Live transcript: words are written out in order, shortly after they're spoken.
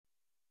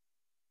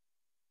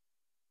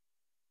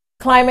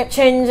Climate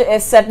change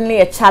is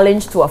certainly a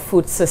challenge to our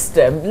food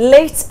system.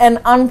 Late and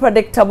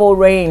unpredictable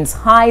rains,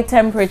 high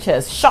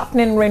temperatures,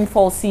 shortening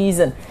rainfall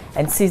season,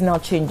 and seasonal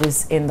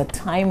changes in the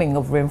timing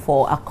of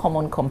rainfall are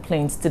common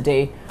complaints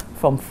today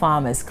from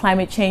farmers.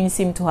 Climate change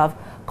seems to have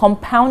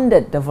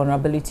compounded the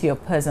vulnerability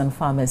of peasant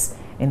farmers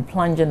in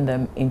plunging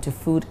them into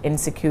food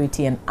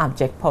insecurity and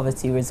abject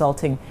poverty,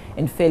 resulting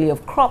in failure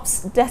of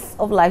crops, death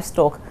of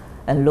livestock,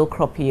 and low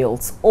crop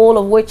yields, all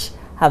of which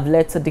have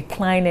led to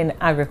decline in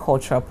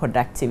agricultural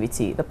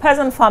productivity. The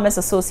Peasant Farmers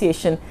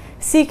Association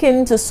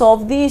seeking to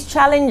solve these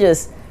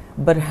challenges,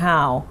 but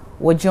how?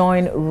 We're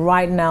joined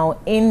right now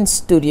in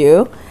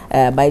studio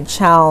by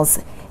Charles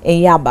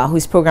Enyaba, who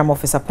is Program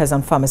Officer,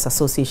 Peasant Farmers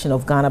Association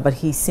of Ghana, but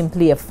he's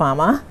simply a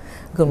farmer.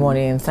 Good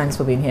morning and thanks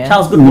for being here.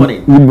 Charles, good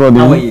morning. Good morning.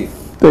 How are you?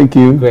 Thank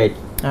you. Great.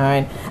 All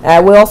right.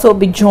 We'll also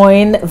be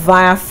joined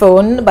via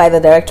phone by the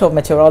Director of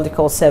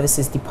Meteorological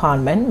Services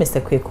Department, Mr.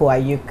 Kweku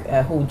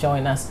Ayuk, who will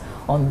join us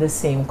on the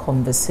same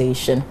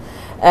conversation.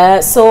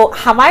 So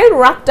have I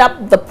wrapped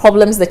up the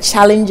problems, the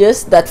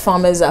challenges that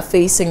farmers are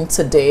facing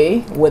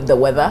today with the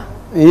weather?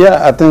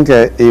 Yeah, I think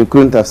you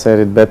couldn't have said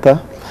it better.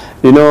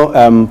 You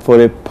know, for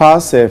the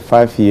past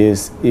 5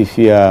 years, if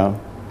you are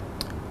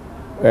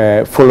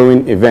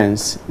following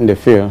events in the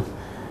field,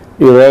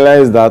 you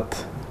realize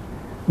that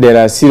there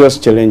are serious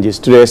challenges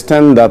to the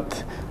extent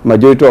that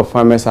majority of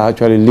farmers are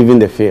actually leaving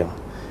the field.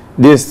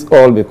 This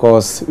all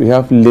because we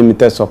have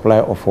limited supply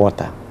of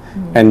water.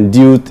 And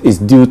is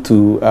due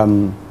to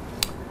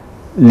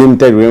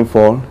limited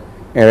rainfall,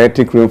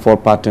 erratic rainfall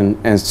pattern,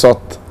 and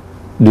short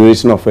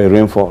duration of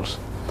rainfalls.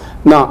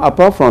 Now,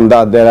 apart from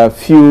that, there are a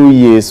few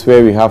years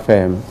where we have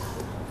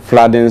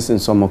floodings in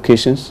some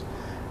occasions,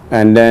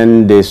 and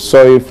then the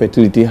soil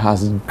fertility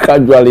has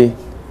gradually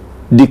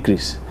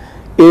decreased.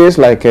 Areas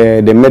like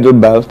the Middle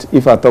Belt,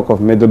 if I talk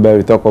of Middle Belt,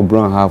 we talk of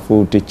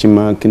Brunhafu,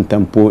 Techima,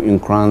 Kintampo,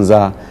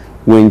 Nkranza,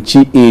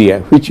 Wenchi area,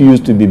 which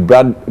used to be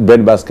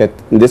breadbasket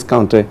in this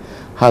country,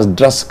 has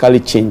drastically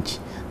changed.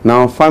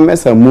 Now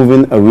farmers are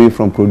moving away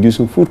from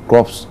producing food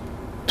crops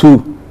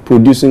to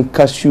producing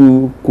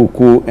cashew,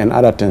 cocoa, and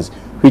other things,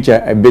 which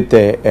are a bit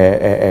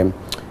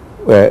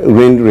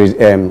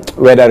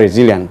weather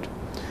resilient.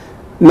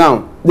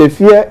 Now the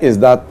fear is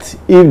that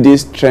if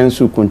these trends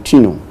will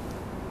continue,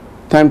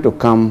 time to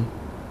come,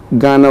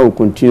 Ghana will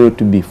continue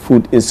to be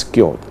food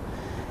insecure.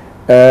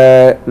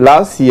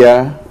 Last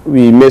year,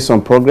 we made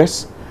some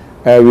progress.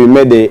 We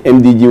made the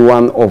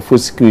MDG1 of food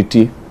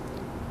security.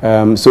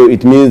 So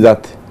it means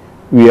that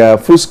we are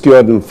food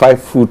secured in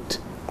 5 food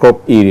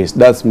crop areas.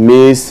 That's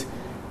maize,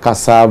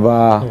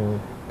 cassava,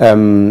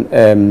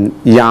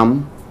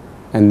 yam,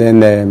 and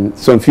then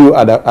some few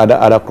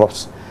other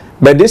crops.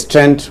 But this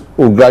trend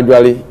will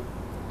gradually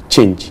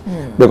change.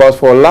 Because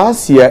for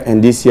last year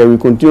and this year, we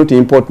continue to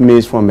import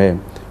maize from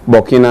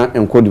Burkina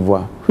and Cote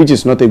d'Ivoire, which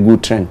is not a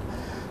good trend.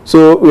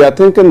 So we are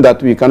thinking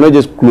that we cannot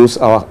just close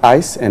our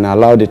eyes and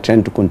allow the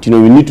trend to continue.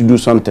 We need to do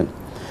something.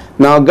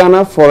 Now,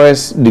 Ghana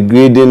forest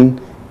degrading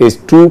is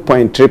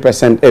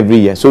 2.3% every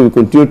year. So we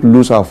continue to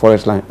lose our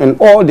forest line. And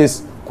all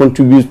this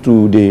contributes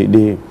to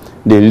the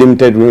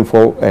limited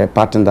rainfall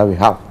pattern that we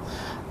have.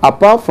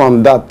 Apart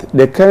from that,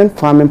 the current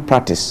farming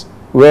practice,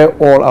 where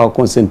all our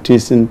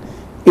concentration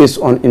is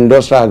on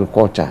industrial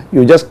agriculture,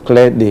 you just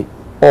clear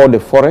all the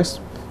forests,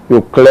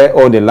 you clear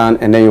all the land,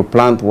 and then you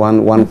plant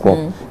one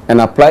crop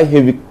and apply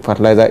heavy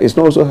fertilizer. It's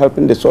not also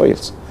helping the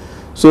soils.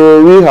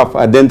 So we have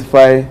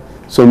identified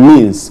some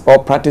means or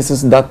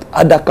practices that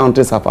other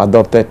countries have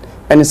adopted,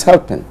 and it's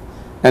helping.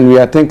 And we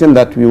are thinking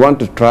that we want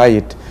to try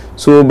it.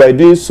 So by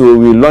doing so,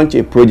 we launch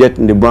a project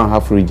in the Brown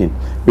Half region.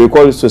 We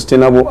call it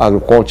Sustainable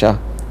Agriculture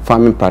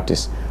Farming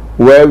Practice,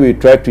 where we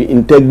try to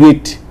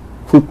integrate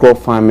food crop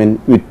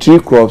farming with tree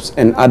crops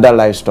and other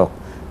livestock.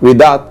 With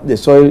that, the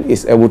soil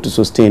is able to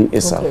sustain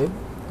itself. Okay.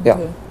 Yeah.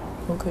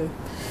 Okay.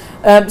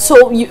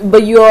 So,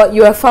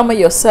 you're a farmer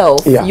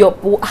yourself. Yeah.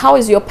 How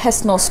is your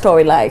personal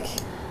story like?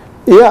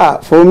 Yeah,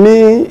 for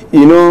me,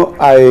 you know,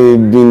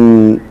 I've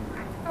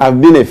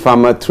been a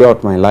farmer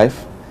throughout my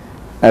life.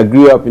 I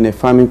grew up in a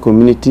farming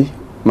community.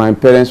 My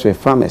parents were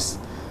farmers,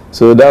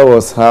 so that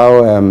was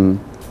how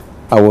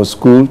I was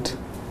schooled.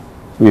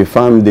 We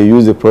farmed. They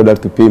used the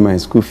product to pay my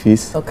school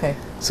fees. Okay.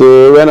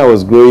 So when I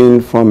was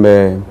growing from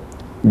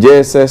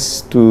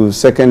JSS to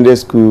secondary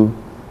school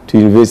to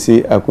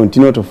university, I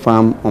continued to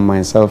farm on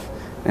myself,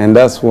 and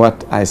that's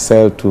what I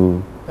sell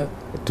to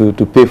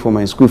pay for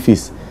my school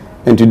fees.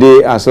 And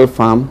today I still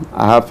farm.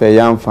 I have a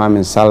yam farm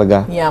in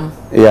Salga. Yam.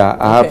 Yeah,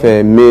 I have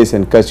a maize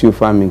and cashew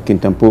farm in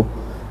Kintampo.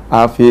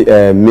 I have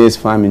a maize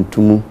farm in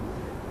Tumu,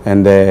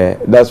 and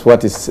that's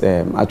what is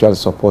actually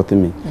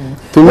supporting me.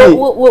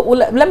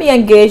 Let me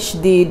engage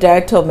the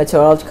Director of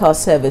Meteorological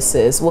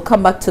Services. We'll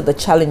come back to the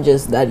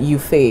challenges that you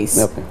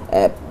face,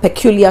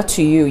 peculiar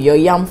to you, your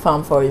yam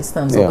farm, for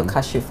instance, or the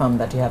cashew farm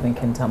that you have in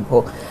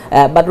Kintampo.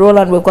 But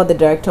Roland, we've got the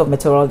Director of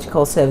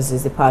Meteorological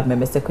Services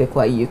Department, Mr.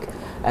 Kweku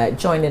Ayuk,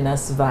 joining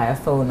us via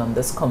phone on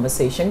this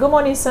conversation. Good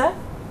morning, sir.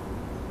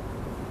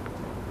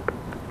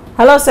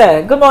 Hello,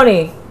 sir. Good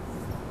morning.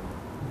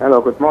 Hello,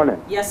 good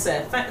morning. Yes,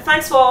 sir.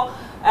 Thanks for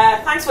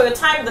Thanks for your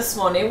time this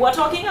morning. We're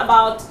talking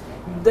about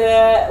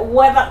the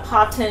weather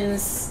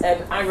patterns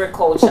in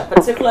agriculture,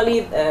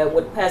 particularly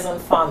with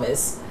peasant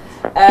farmers.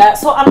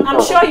 So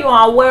I'm sure you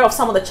are aware of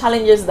some of the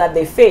challenges that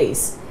they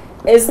face.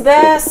 Is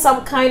there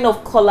some kind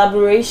of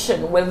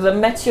collaboration with the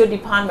Meteo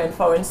department,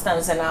 for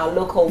instance, and our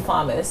local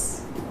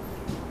farmers?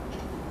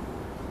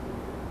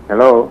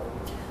 Hello?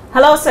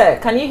 Hello, sir.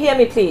 Can you hear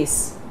me,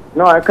 please?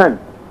 No, I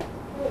can't.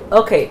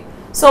 Okay.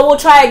 So we'll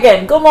try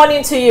again. Good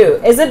morning to you.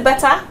 Is it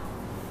better?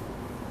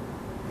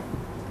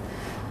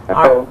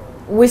 Hello?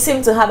 We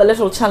seem to have a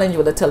little challenge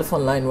with the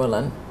telephone line,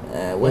 Roland.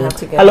 We have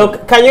to get... Hello,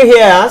 can you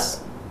hear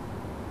us?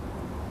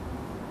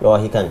 Oh,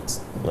 he can't.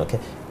 Okay.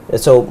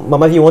 So,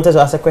 Mama, you wanted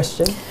to ask a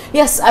question?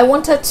 Yes, I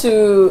wanted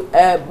to...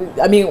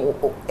 I mean,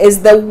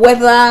 is the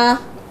weather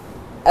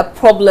a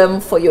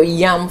problem for your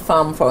yam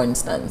farm, for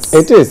instance?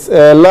 It is.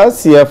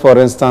 Last year, for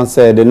instance,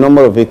 the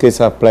number of acres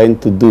I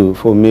planned to do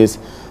for maize,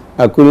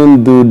 I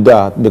couldn't do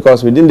that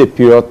because within the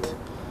period,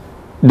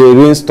 the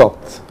rain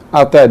stopped.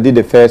 After I did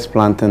the first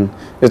planting,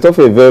 it took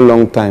a very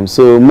long time.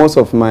 So most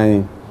of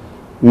my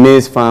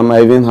maize farm,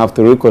 I even have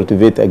to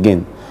recultivate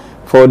again.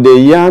 For the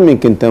yam in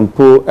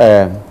Kintampo,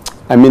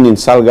 in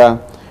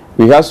Salga,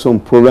 we had some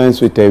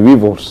problems with the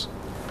weevils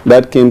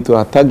that came to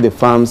attack the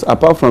farms,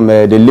 apart from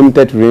the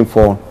limited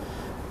rainfall.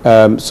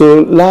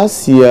 So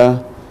last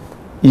year,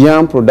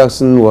 yam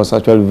production was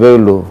actually very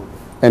low,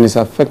 and it's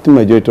affecting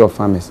majority of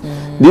farmers.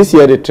 This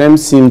year, the trend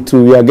seems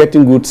to, we are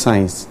getting good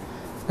signs,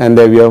 and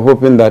we are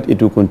hoping that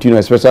it will continue,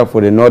 especially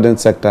for the northern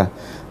sector.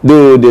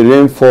 Though the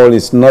rainfall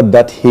is not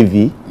that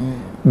heavy,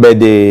 but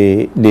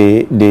the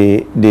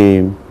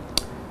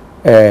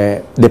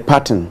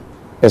pattern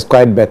is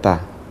quite better.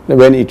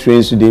 When it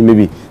rains today,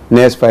 maybe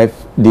next 5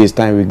 days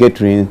time we get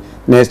rain,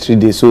 next 3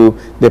 days. So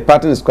the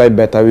pattern is quite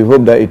better. We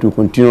hope that it will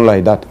continue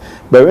like that.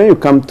 But when you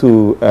come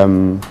to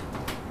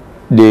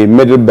the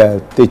middle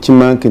belt, the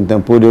Chiman,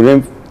 Kintampo, the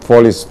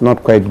rainfall is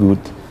not quite good.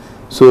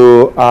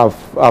 So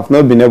I've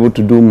not been able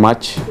to do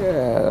much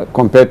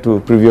compared to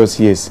previous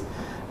years,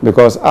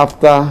 because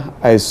after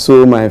I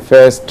sow my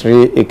first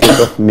 3 acres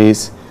of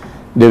maize,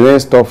 the rain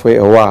stopped for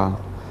a while,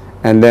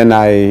 and then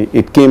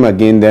it came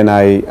again. Then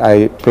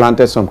I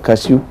planted some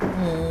cashew,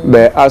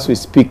 but as we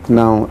speak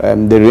now,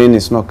 the rain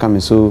is not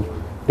coming, so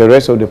the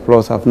rest of the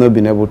plots have not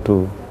been able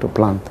to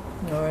plant.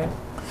 All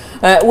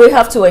right. We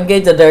have to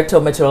engage the Director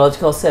of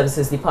Meteorological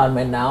Services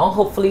Department now.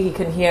 Hopefully he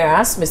can hear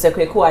us. Mr.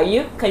 Kweku, are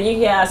you? Can you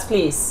hear us,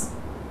 please?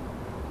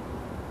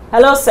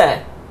 Hello,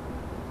 sir.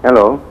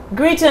 Hello?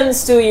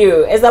 Greetings to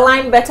you. Is the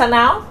line better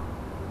now?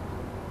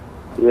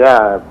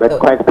 Yeah, but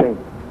quite faint.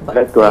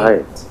 Let's go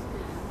ahead.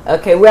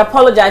 Okay, we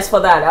apologize for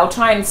that. I'll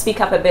try and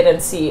speak up a bit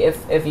and see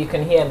if you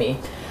can hear me.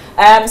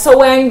 So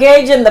we're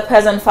engaging the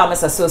Peasant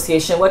Farmers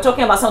Association. We're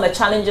talking about some of the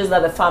challenges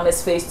that the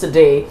farmers face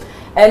today.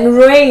 And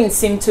rain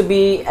seemed to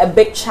be a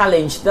big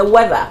challenge, the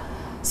weather.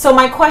 So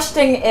my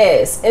question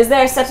is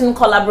there a certain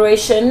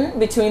collaboration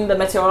between the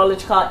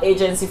meteorological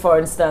agency, for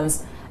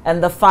instance,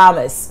 and the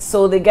farmers,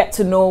 so they get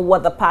to know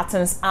what the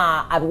patterns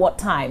are at what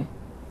time?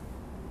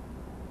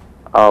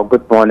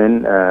 Good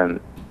morning.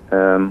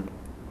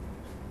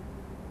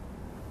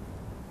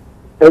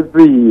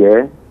 Every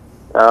year,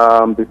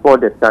 before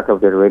the start of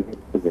the rainy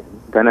season,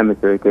 Ghana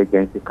Meteorological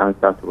Agency comes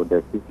out with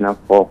the seasonal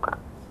forecast.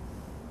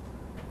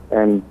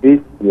 And this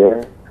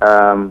year,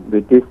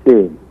 we did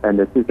same, and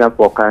the seasonal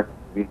forecast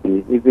we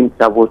even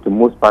traveled to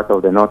most parts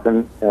of the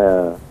northern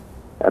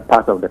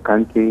part of the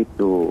country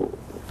to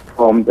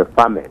from the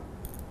farmers,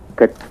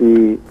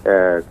 courtesy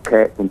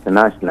Care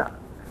International.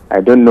 I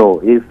don't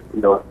know if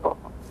your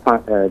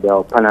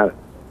panel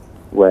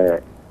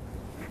were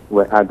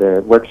at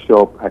the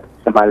workshop at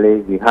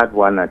Tamale. We had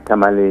one at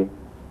Tamale.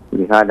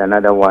 We had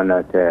another one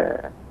at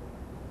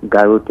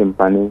Garu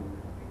Timpani.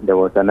 There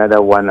was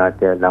another one at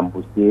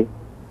Lambusie.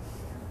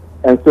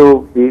 And so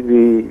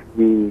we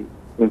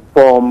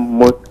inform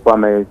most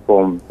farmers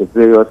from the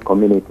various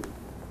communities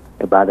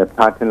about the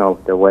pattern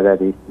of the weather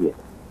this year.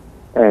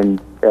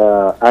 And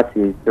as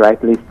is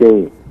rightly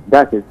saying,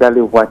 that's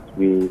exactly what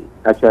we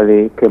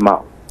actually came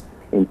out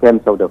in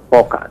terms of the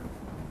forecast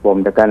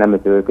from the Ghana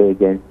Meteorological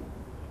Agency,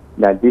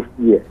 that this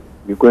year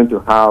we're going to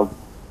have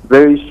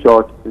very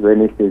short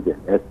rainy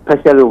season,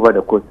 especially over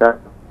the coastal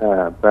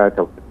part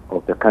of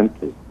the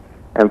country.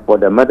 And for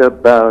the middle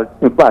belt,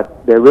 in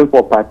fact, the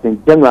rainfall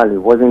pattern generally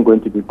wasn't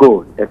going to be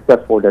good,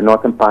 except for the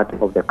northern part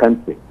of the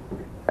country.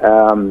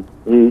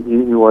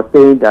 He was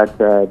saying that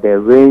the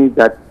rains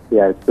that they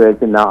are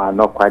experiencing now are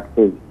not quite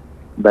heavy,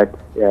 but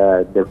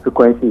the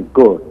frequency is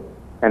good.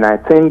 And I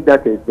think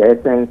that is the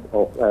essence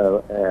of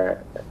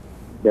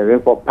the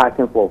rainfall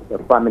pattern for the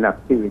farming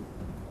activity.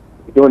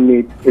 You don't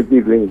need heavy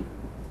rain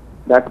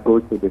that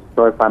goes to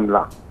destroy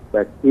farmland.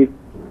 But if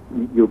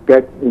you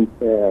get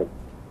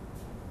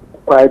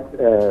quite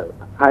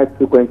high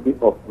frequency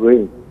of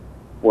rain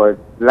was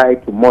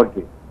light to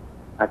moderate,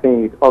 I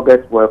think it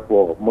augurs well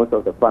for most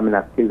of the farming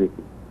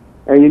activity.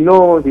 And you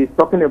know, he's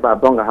talking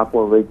about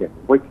Bongahafo region,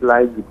 which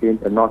lies between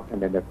the north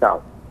and the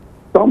south.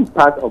 Some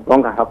parts of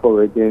Bongahafo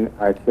region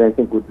are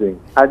experiencing good rain,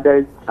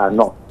 others are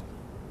not,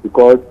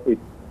 because it's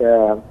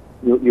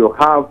you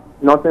have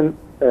northern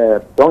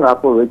Strong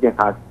Apple region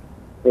has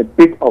a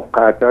bit of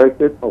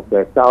characteristics of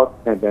the south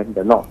and then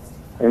the north.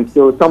 And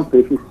so some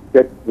places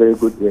get very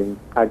good rain,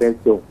 others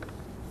don't.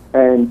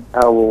 And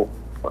I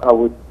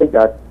would say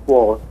that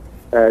for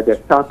the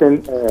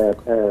southern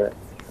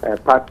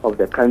part of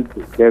the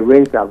country, the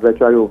rains are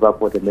virtually over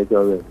for the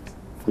major rain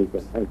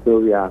season. And so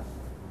we are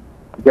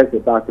just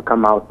about to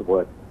come out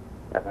with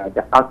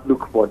the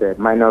outlook for the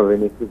minor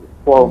rainy season.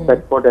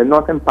 But for the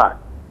northern part,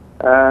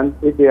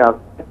 they have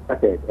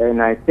started,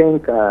 and I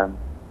think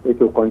it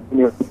will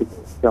continue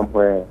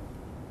somewhere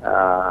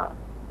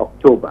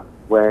October,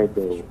 where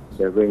the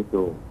rain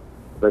will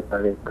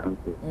virtually come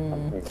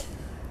to.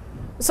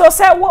 So,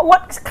 sir,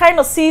 what kind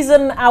of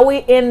season are we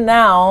in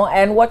now,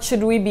 and what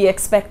should we be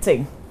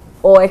expecting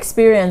or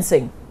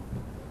experiencing?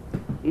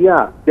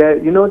 Yeah,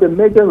 the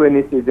major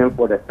rainy season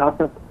for the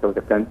southern part of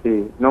the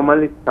country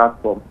normally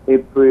starts from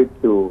April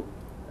to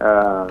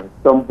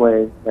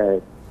somewhere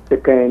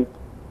 2nd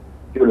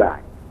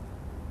July.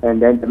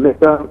 And then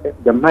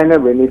the minor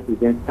rainy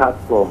season starts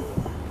from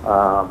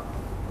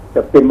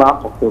September,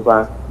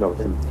 October,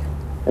 November.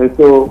 And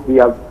so we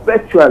are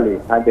virtually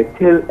at the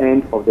tail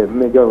end of the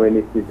major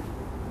rainy season.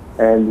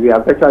 And we are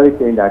virtually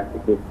saying that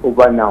it is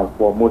over now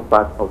for most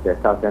parts of the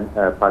southern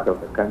part of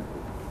the country.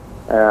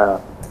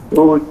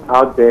 Those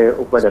out there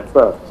over the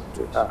first,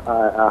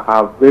 I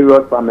have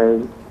various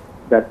families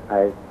that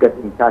I get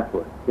in touch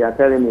with. They are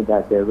telling me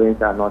that the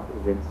rains are not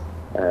even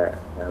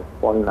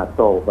falling at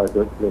all over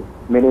those places,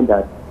 meaning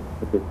that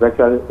it is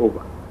virtually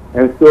over.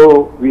 And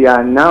so we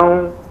are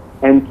now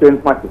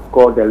entering what is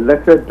called the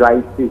lesser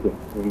dry season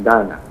in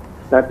Ghana.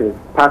 That is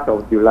part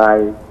of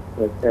July,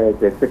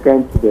 the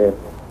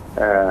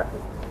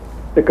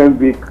second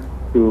week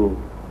to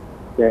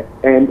the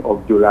end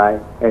of July,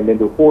 and then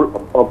the whole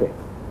of August.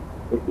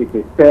 It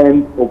is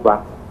turned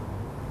over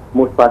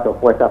most part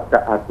of West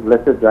Africa as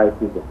lesser dry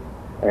season.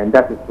 And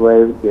that is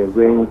where the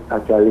rain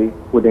actually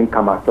wouldn't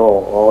come at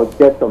all, or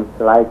just some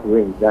slight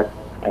rain that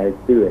I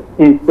experienced.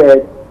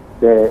 Instead,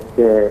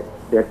 the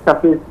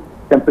surface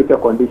temperature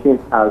conditions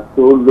are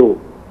so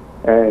low,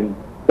 and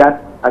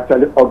that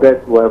actually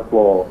augurs well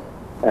for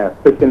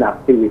fishing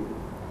activity.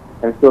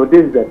 And so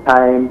this is the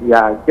time, we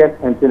are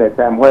just entering a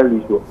time where we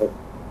should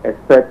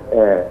expect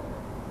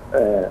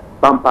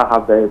bumper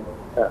harvest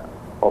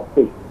of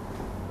fish.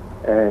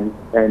 And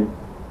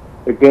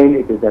again,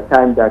 it is the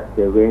time that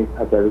the rains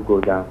actually go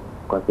down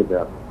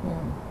considerably.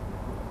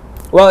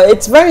 Well,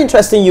 it's very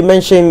interesting you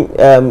mentioned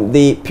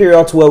the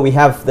period where we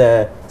have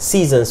the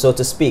season, so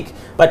to speak.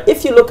 But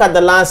if you look at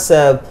the last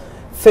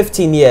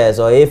 15 years,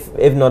 or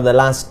if not the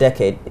last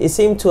decade, it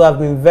seemed to have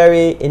been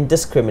very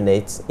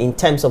indiscriminate in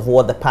terms of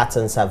what the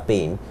patterns have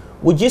been.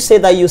 Would you say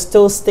that you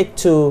still stick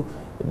to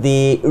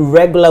the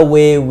regular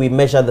way we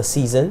measure the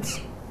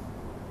seasons?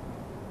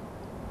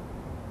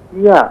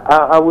 Yeah,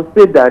 I would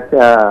say that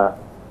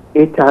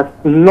it has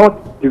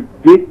not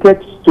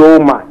deviated so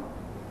much.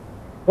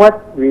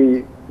 What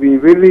we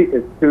really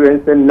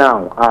experiencing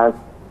now as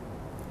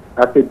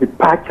a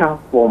departure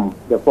from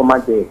the former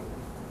days,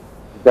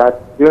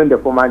 that during the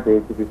former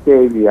days, if you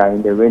say we are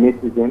in the rainy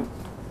season,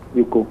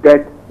 you could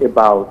get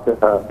about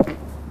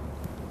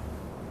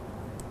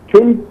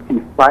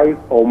 25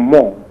 or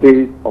more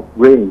days of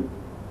rain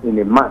in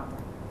a month.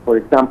 For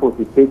example, if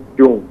you take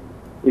June,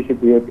 you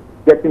should be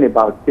getting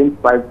about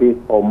 25 days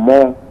or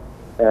more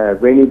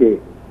rainy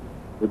days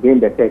within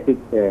the 30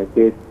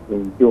 days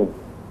in June.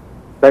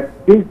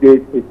 But these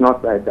days, it's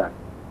not like that.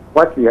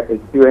 What we are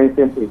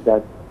experiencing is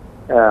that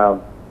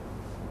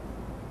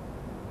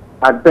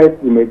at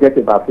best, we may get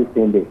about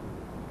 15 days.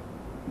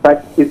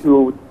 But if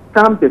you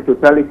sum the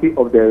totality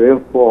of the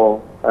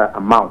rainfall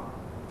amount,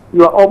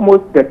 you are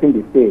almost getting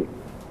the same,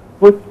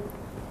 which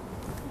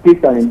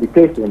gives an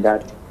indication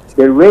that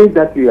the rains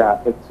that we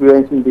are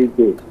experiencing these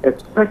days,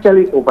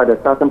 especially over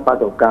the southern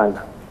part of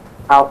Ghana,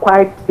 are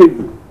quite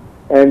heavy.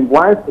 And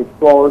once it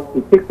falls,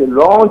 it takes a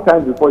long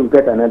time before you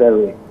get another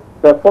rain.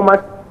 The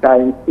former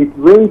times, it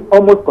rains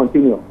almost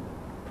continuous.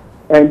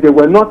 And they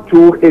were not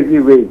too heavy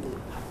rains.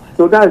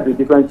 So that's the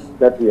difference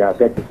that we are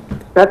getting.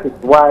 That is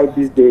why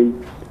these days,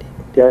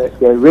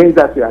 the rains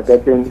that we are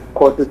getting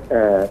causes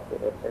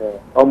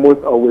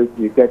almost always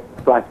you get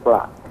flash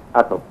flood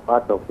out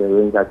of the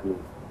rain that we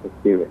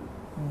experience.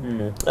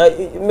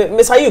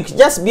 Ms. Ayuk,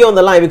 just be on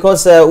the line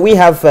because we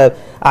have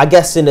our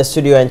guest in the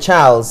studio, and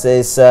Charles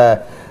is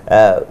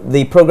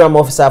the program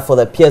officer for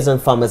the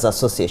Peasant Farmers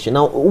Association.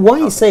 Now,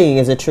 what he's saying,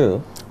 is it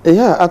true?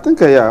 Yeah, I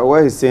think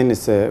what he's saying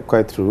is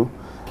quite true.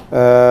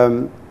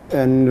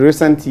 In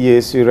recent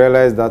years, you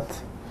realize that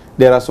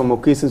there are some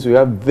occasions we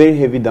have very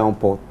heavy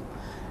downpour,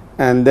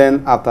 and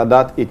then after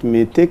that, it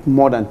may take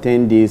more than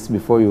 10 days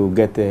before you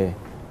get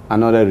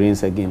another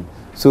rains again.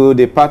 So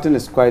the pattern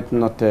is quite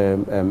not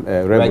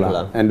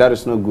regular, and that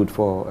is not good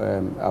for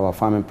our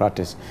farming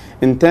practice.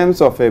 In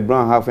terms of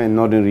brown half and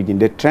northern region,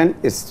 the trend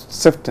is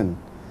shifting,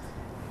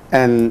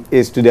 and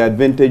is to the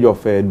advantage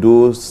of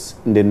those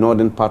in the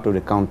northern part of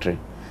the country.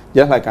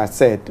 Just like I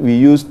said, we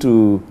used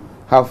to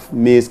have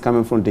maize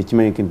coming from the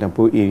Chima and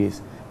Kintampo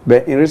areas,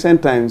 but in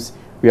recent times,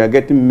 we are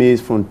getting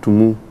maize from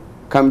Tumu,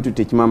 coming to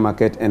Techima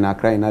Market and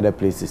Accra and other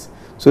places.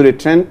 So the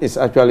trend is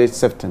actually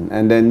shifting,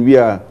 and then we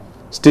are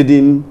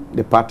studying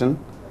the pattern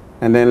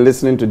and then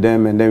listening to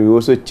them, and then we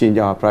also change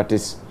our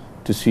practice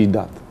to suit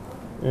that.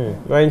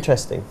 Very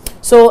interesting.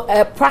 So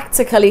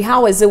practically,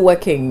 how is it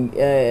working,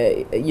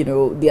 you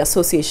know, the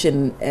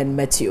association and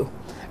Meteo?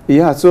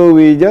 Yeah, so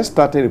we just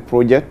started a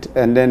project,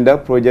 and then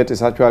that project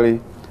is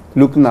actually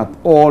looking at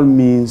all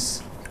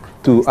means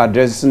to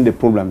addressing the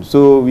problem.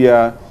 So we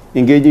are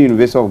engaging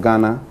University of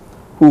Ghana,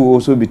 who will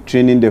also be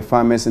training the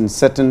farmers in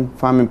certain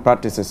farming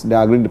practices, the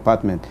agri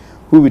department,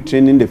 who will be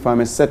training the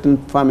farmers certain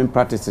farming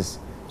practices,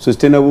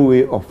 sustainable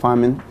way of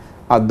farming,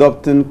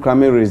 adopting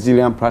climate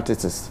resilient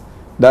practices.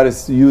 That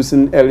is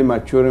using early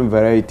maturing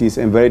varieties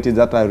and varieties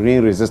that are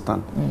rain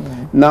resistant.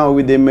 Now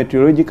with the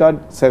meteorological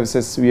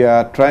services, we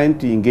are trying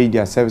to engage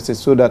their services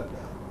so that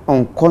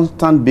on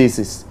constant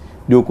basis,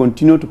 they will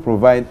continue to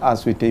provide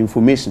us with the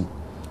information.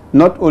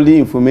 Not only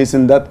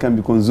information that can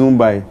be consumed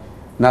by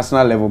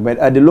national level, but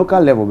at the local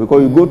level,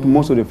 because you go to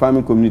most of the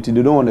farming community,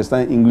 they don't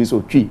understand English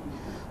or Twi.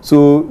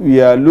 So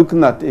we are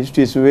looking at a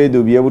situation where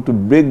they'll be able to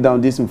break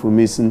down this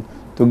information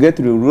to get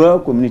to the rural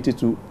community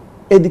to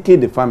educate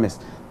the farmers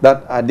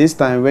that at this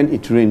time when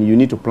it rains, you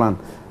need to plant.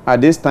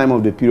 At this time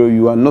of the period,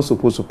 you are not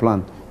supposed to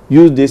plant.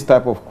 Use this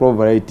type of crop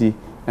variety,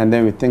 and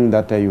then we think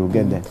that you will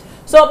get there.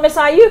 So, Ms.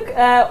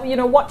 Ayuk, you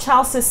know, what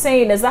Charles is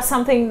saying, is that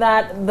something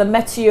that the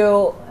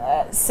Meteo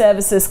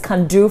services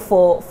can do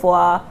for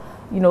our,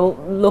 you know,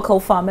 local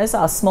farmers,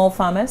 our small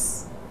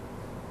farmers?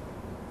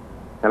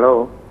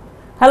 Hello?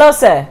 Hello,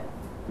 sir.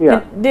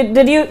 Yeah.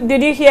 Did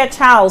you hear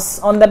Charles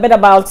on the bit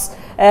about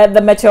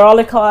the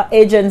meteorological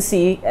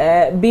agency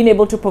being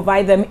able to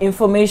provide them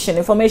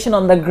information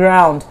on the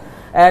ground,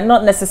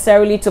 not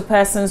necessarily to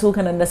persons who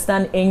can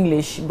understand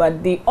English,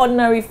 but the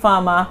ordinary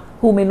farmer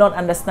who may not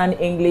understand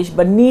English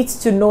but needs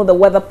to know the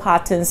weather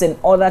patterns in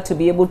order to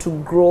be able to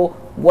grow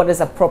what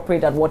is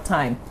appropriate at what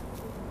time?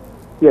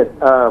 Yes,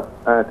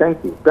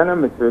 thank you. Ghana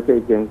Meteorological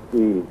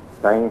Agency is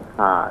trying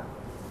hard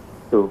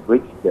to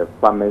reach the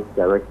farmers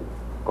directly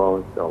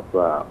because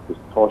of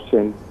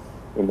distortion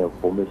in the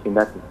information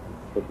that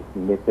is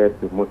disseminated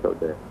to most of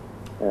the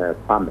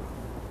farmers.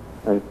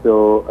 And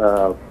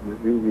so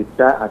we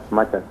try as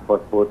much as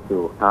possible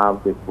to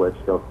have this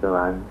workshop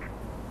run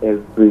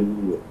every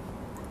year.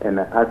 And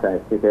as I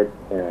stated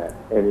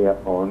earlier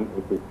on,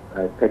 it is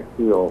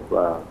courtesy of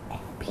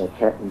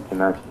Care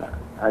International.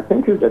 I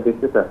think if the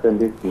district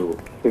assembly to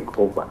take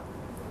over,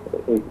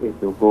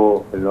 it will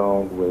go a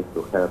long way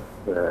to help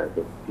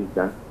the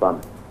peasant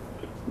farmers.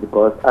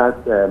 Because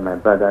as my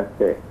brother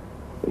said,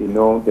 you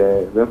know,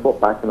 the rainfall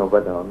pattern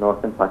over the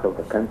northern part of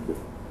the country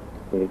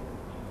is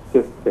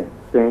shifting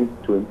since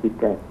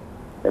 2010,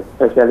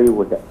 especially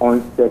with the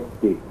onset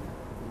date.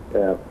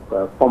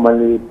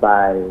 Formally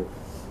by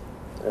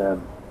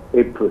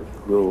April,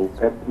 you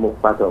get more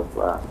part of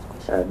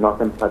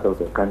northern part of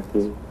the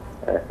country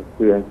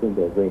experiencing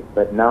the rain.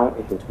 But now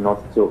it is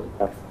not so.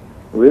 It's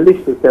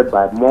really shifted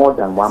by more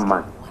than 1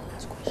 month.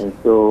 And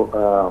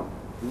so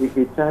we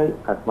try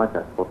as much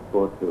as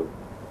possible to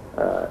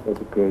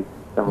educate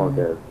some of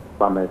the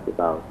farmers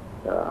about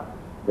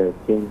the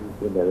changes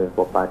in the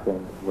rainfall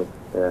pattern with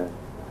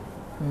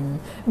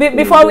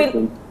before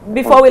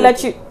we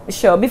let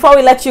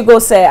you go,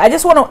 sir, I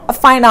just want to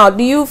find out,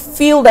 do you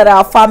feel that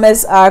our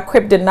farmers are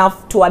equipped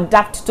enough to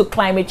adapt to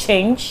climate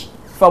change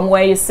from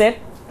where you sit?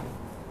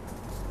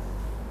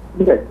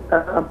 Yes,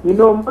 you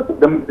know, most of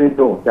them they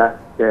know that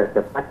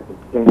the pattern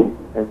is changing,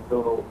 and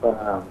so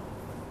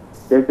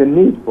there's a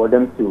need for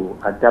them to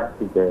adapt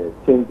to the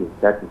changes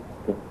that is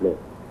taking place.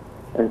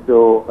 And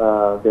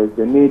so there's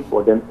a need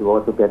for them to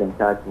also get in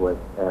touch with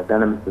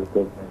Ghana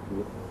Meteorological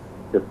Agency,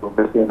 the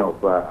provision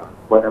of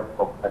weather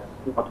forecast,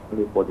 not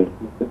only for the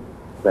season,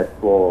 but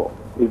for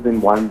even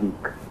 1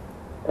 week.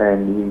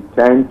 And we're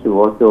trying to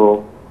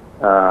also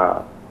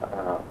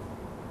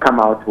come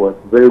out with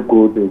very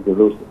good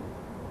resolution.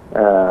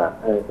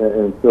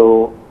 And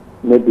so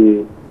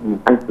maybe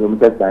 9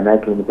 kilometers by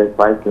 9 kilometers,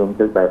 5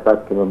 kilometers by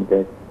 5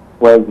 kilometers,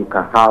 where you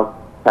can have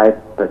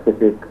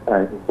site-specific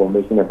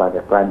information about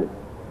the climate.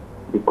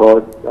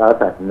 Because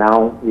as of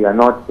now, we are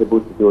not able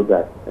to do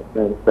that,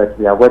 but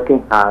we are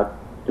working hard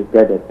to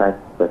get the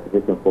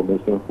site-specific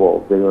information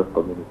for various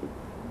communities.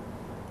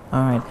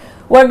 All right.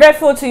 We're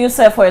grateful to you,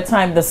 sir, for your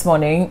time this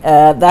morning.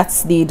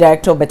 That's the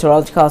Director of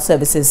Meteorological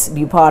Services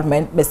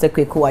Department, Mr.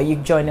 Kweku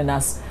Ayuk, joining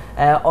us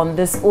on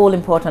this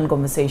all-important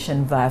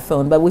conversation via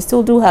phone. But we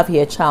still do have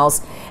here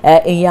Charles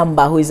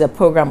Inyamba, who is a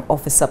Program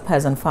Officer,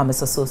 Peasant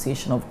Farmers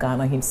Association of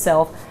Ghana,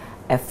 himself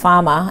a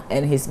farmer,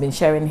 and he's been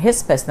sharing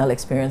his personal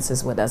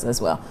experiences with us as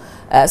well.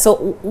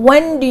 So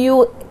when do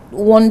you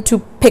want to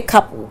pick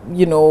up,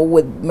 you know,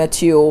 with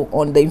Meteo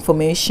on the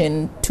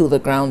information to the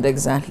ground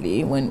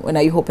exactly? When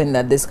are you hoping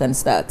that this can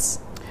start?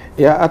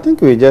 Yeah, I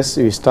think we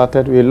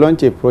started. We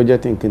launched a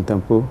project in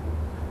Kintampo.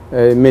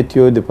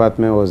 Meteo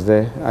department was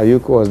there.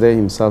 Ayuk was there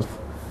himself.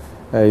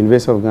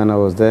 University of Ghana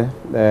was there.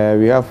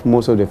 We have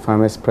most of the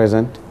farmers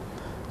present.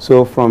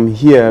 So from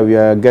here, we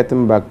are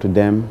getting back to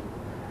them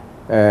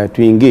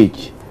to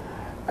engage.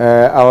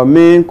 Our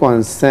main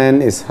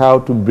concern is how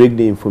to break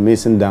the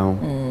information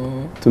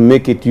down to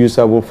make it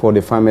usable for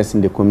the farmers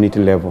in the community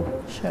level.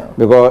 Sure.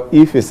 Because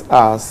if it's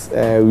us,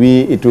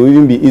 it will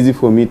even be easy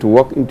for me to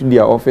walk into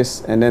their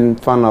office and then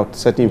find out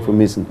certain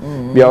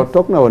information. We are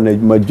talking about the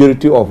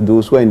majority of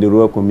those who are in the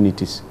rural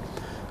communities.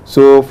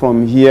 So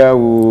from here,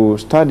 we'll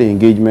start the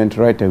engagement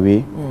right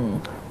away.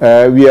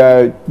 We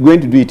are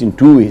going to do it in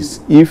 2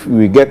 ways. If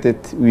we get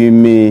it, we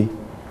may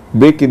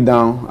break it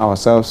down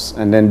ourselves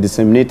and then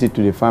disseminate it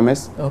to the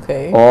farmers.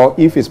 Okay. Or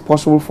if it's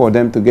possible for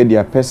them to get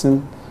their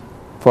person,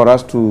 for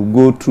us to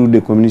go through the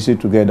community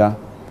together.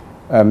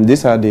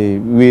 These are the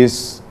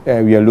ways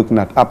we are looking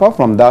at. Apart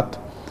from that,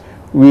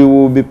 we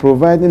will be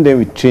providing them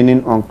with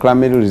training on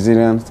climate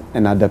resilience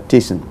and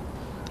adaptation.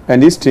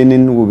 And this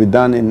training will be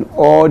done in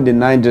all the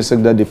 9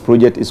 districts that the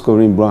project is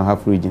covering in Brown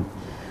Half region.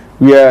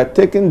 We are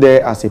taking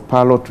there as a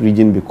pilot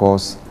region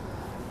because,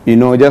 you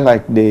know, just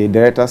like the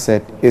director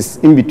said, it's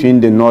in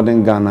between the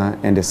northern Ghana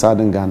and the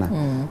southern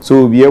Ghana. So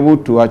we'll be able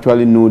to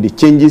actually know the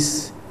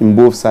changes in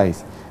both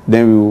sides.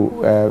 Then we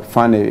will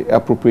find an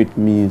appropriate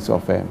means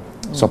of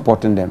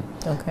supporting them.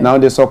 Okay. Now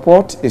the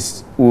support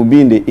will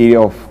be in the area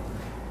of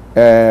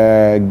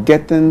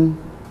getting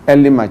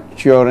early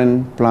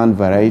maturing plant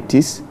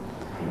varieties,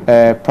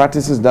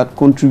 practices that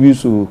contribute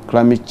to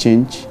climate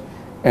change,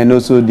 and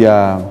also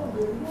their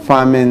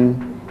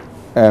farming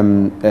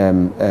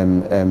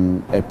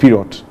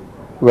period,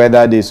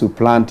 whether they should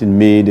plant in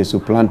May, they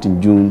should plant in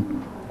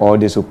June, or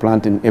they should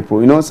plant in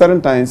April. You know,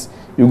 certain times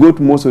you go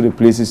to most of the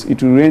places,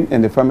 it will rain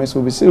and the farmers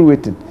will be still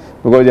waiting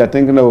because they are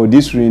thinking, oh,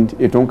 this rain,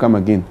 it won't come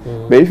again.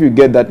 But if you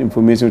get that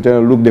information, you tell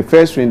them, look, the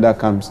first rain that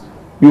comes,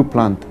 you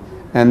plant.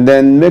 And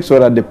then make sure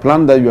that the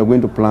plant that you are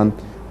going to plant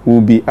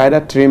will be either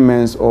 3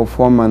 months or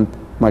 4 month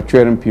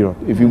maturing period.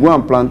 If you go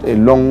and plant a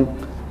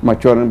long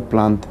maturing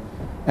plant,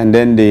 and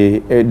then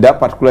that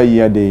particular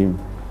year the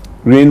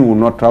rain will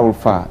not travel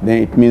far,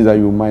 then it means that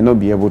you might not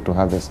be able to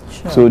harvest.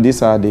 Sure. So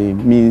these are the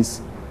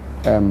means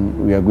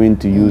we are going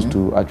to use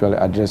to actually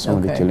address some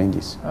of the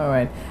challenges. All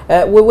right.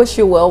 We wish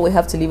you well. We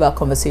have to leave our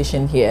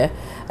conversation here.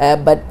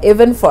 But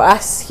even for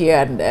us here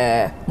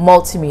at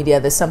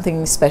Multimedia, there's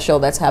something special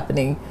that's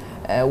happening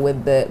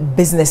with the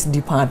business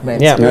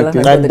department. Yeah, We'll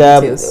and have the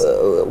details.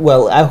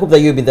 well, I hope that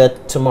you'll be there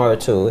tomorrow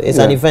too. It's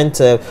an event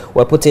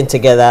we're putting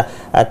together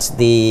at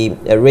the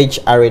Ridge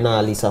Arena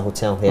Alisa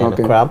Hotel here in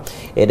Accra.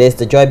 It is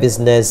the Joy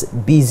Business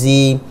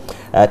Busy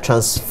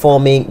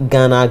Transforming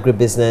Ghana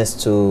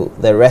Agribusiness to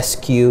the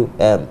Rescue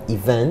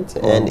event,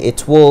 and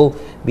it will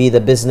be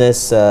the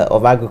business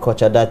of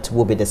agriculture that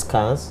will be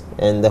discussed,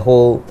 and the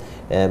whole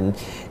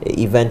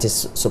event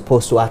is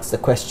supposed to ask the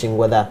question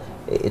whether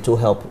it will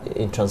help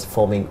in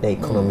transforming the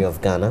economy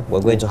of Ghana.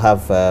 We're going to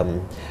have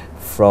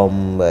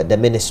from the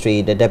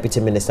ministry, the Deputy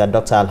Minister,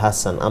 Dr.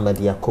 Al-Hassan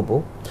Ahmadi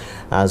Yakubu,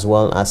 as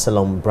well as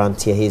Salom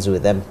Brantier. He's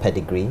with them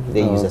Pedigree.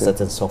 They use a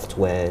certain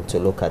software to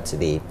look at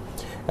the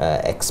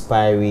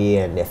expiry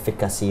and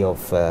efficacy of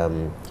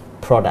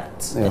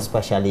products,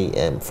 especially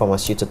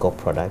pharmaceutical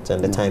products,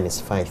 and the time is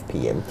 5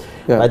 p.m.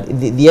 But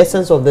the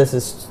essence of this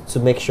is to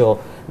make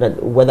sure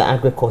that whether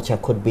agriculture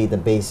could be the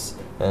base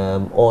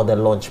or the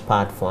launch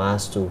pad for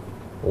us to,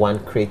 one,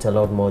 create a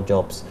lot more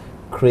jobs,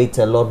 create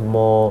a lot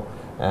more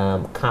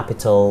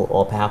capital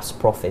or perhaps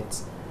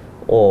profits,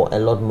 or a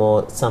lot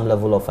more, some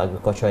level of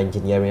agricultural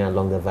engineering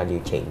along the value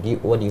chain.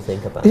 What do you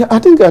think about it? I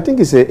think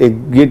it's a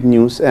great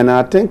news, and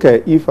I think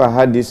if I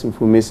had this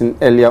information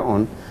earlier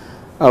on,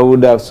 I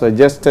would have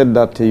suggested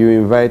that you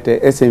invite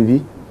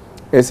SMV.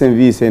 SMV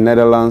is a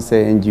Netherlands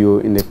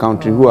NGO in the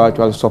country who are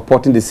actually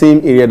supporting the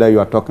same area that you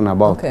are talking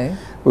about.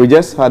 We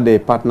just had a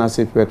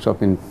partnership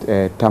workshop in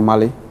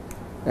Tamale.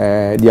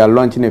 They are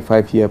launching a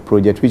 5-year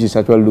project which is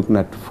actually looking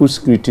at food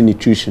security,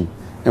 nutrition,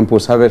 and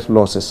post-harvest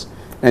losses.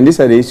 And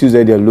these are the issues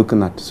that they are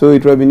looking at. So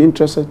it would have been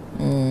interested.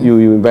 You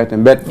invite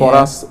them. But for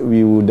us,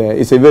 we would.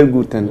 It's a very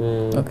good thing.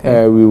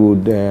 We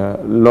would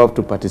love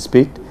to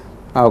participate.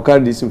 I'll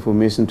carry this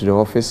information to the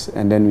office,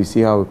 and then we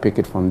see how we pick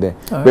it from there.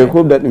 But we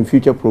hope that in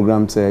future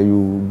programs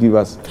you give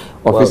us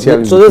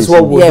official. So this is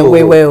what we'll do.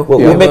 We will.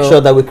 We'll make sure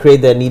that we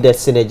create the needed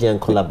synergy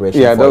and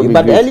collaboration for you.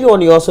 But earlier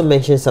on, you also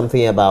mentioned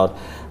something about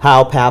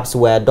how perhaps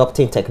we're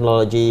adopting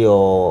technology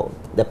or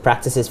the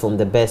practices from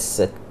the best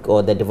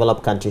or the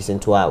developed countries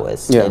into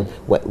ours, and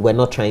we're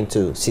not trying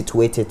to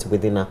situate it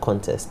within our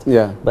context.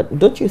 But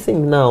don't you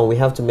think now we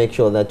have to make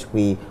sure that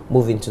we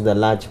move into the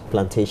large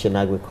plantation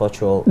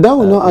agricultural? That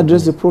will not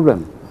address the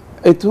problem.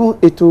 It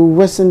will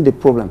worsen the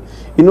problem.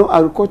 You know,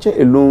 agriculture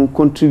alone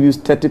contributes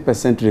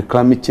 30% to the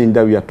climate change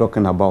that we are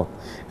talking about,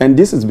 and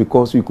this is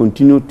because we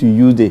continue to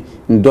use the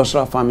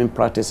industrial farming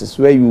practices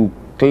where you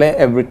clear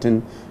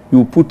everything,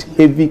 you put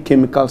heavy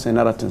chemicals and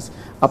other things.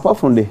 Apart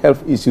from the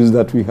health issues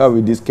that we have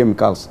with these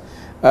chemicals,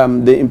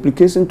 the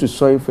implication to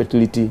soil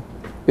fertility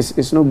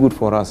is not good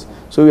for us.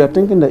 So we are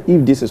thinking that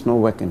if this is not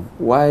working,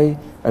 why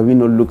are we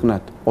not looking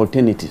at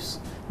alternatives?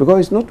 Because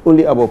it's not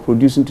only about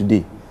producing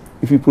today.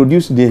 If you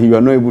produce today, you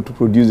are not able to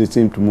produce the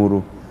same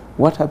tomorrow.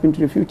 What happened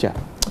to the future?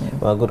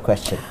 Well, good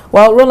question.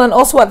 Well, Roland,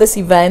 also at this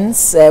event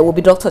will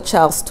be Dr.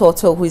 Charles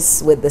Toto, who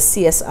is with the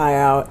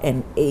CSIR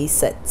and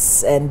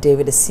ASETs, and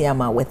David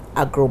Isiama with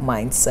Agro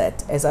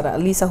Mindset. It's at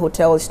Alisa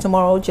Hotel. It's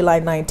tomorrow, July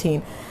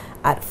 19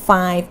 at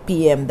 5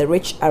 p.m. The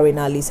Rich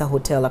Arena Alisa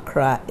Hotel,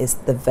 Accra is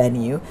the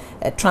venue.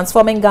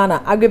 Transforming Ghana,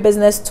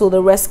 agribusiness to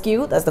the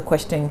rescue. That's the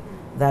question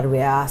that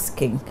we're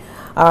asking.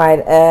 All right,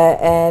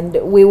 and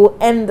we will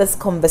end this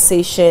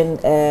conversation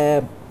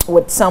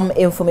with some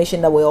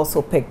information that we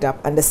also picked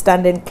up,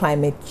 understanding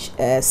climate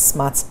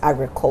smart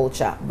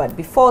agriculture. But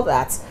before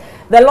that,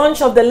 the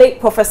launch of the late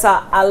Professor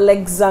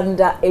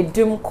Alexander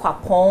Edum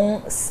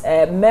Kwapong's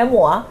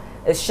memoir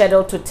is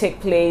scheduled to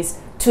take place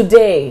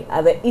today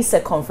at the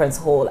ISA Conference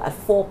Hall at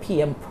 4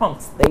 p.m.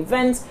 prompt. The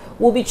event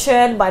will be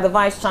chaired by the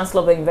Vice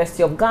Chancellor of the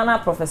University of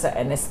Ghana, Professor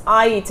Ernest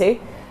Aite.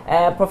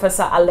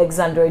 Professor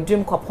Alexander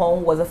Edum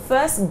Kwapong was the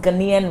first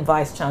Ghanaian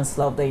Vice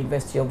Chancellor of the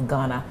University of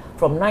Ghana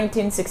from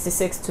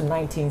 1966 to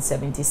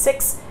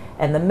 1976,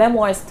 and the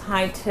memoir is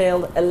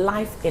titled A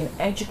Life in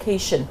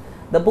Education.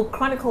 The book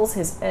chronicles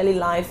his early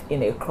life in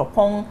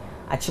Ekropong,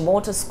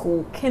 Achimota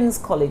School, King's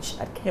College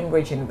at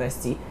Cambridge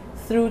University,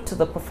 through to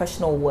the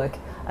professional work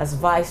as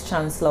Vice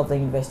Chancellor of the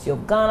University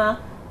of Ghana,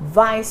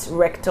 Vice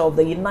Rector of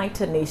the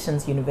United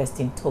Nations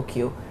University in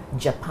Tokyo,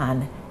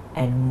 Japan,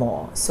 and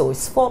more. So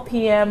it's 4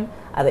 p.m.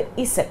 at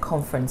the ISEC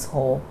Conference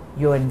Hall.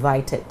 You're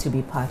invited to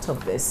be part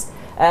of this.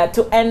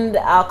 To end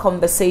our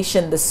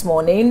conversation this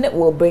morning,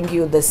 we'll bring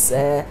you this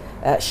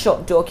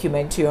short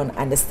documentary on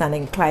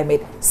understanding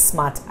climate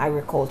smart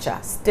agriculture.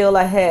 Still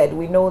ahead,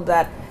 we know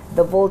that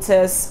the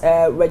voters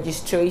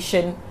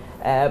registration,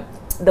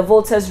 the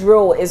voters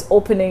roll is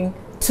opening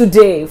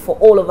today for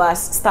all of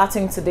us,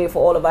 starting today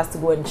for all of us to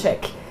go and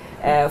check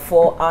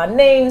for our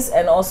names,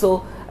 and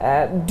also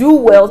do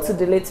well to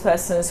delete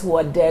persons who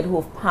are dead,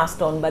 who have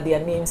passed on, but their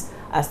names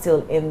are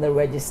still in the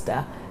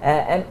register.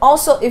 And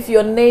also, if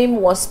your name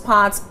was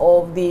part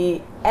of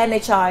the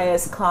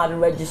NHIS card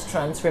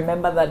registrants,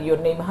 remember that your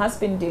name has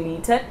been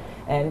deleted,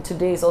 and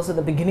today is also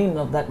the beginning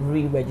of that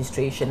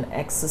re-registration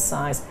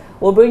exercise.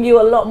 We'll bring you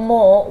a lot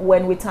more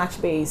when we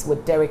touch base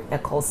with Derek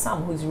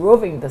Ecclesam, who's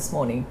roving this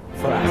morning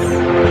for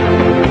us.